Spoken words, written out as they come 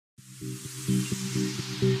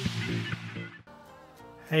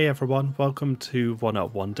Hey everyone, welcome to One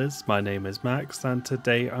Up Wonders. My name is Max and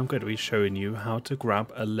today I'm going to be showing you how to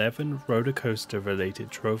grab 11 roller coaster related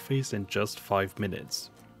trophies in just 5 minutes.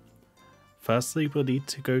 Firstly, we'll need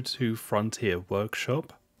to go to Frontier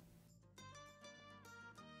Workshop.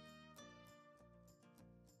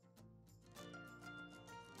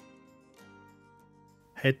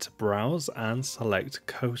 Head to Browse and select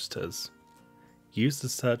Coasters. Use the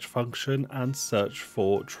search function and search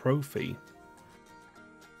for Trophy.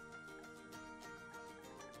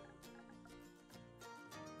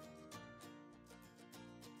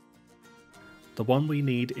 The one we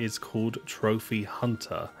need is called Trophy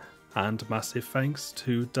Hunter, and massive thanks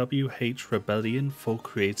to WHRebelion for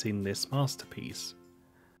creating this masterpiece.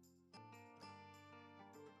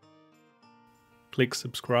 Click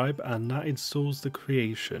subscribe and that installs the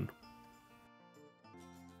creation.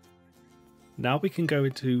 Now we can go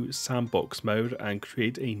into sandbox mode and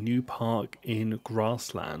create a new park in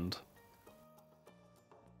Grassland.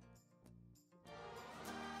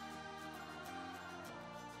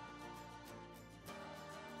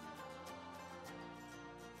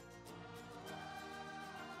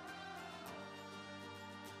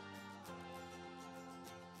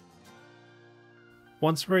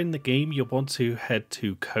 Once we're in the game, you'll want to head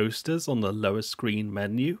to Coasters on the lower screen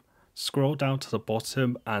menu, scroll down to the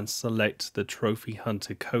bottom and select the Trophy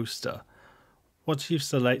Hunter coaster. Once you've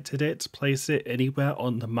selected it, place it anywhere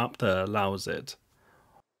on the map that allows it.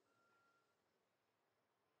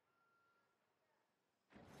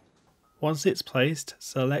 Once it's placed,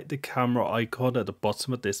 select the camera icon at the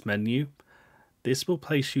bottom of this menu. This will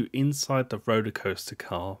place you inside the roller coaster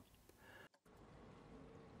car.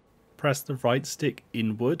 Press the right stick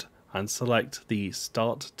inward and select the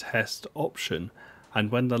Start Test option, and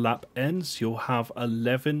when the lap ends you'll have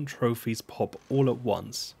 11 trophies pop all at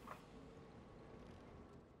once.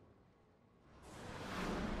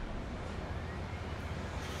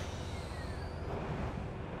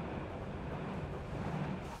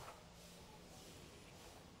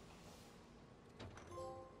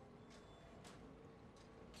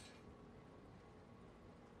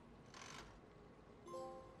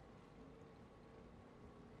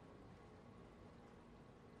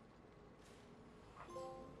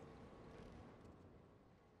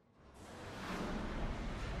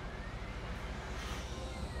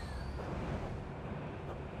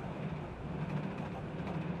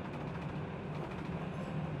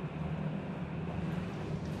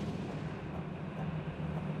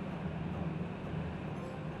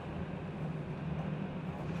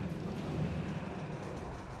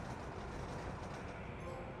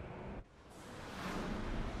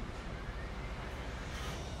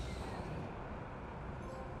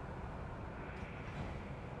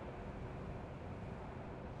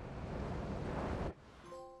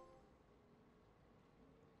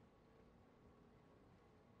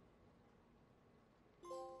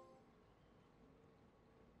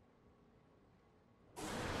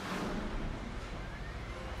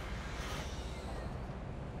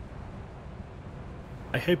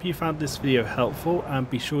 I hope you found this video helpful, and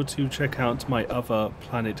be sure to check out my other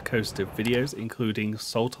Planet Coaster videos including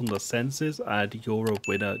Salt on the Senses and You're a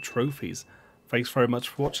Winner trophies. Thanks very much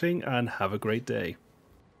for watching and have a great day.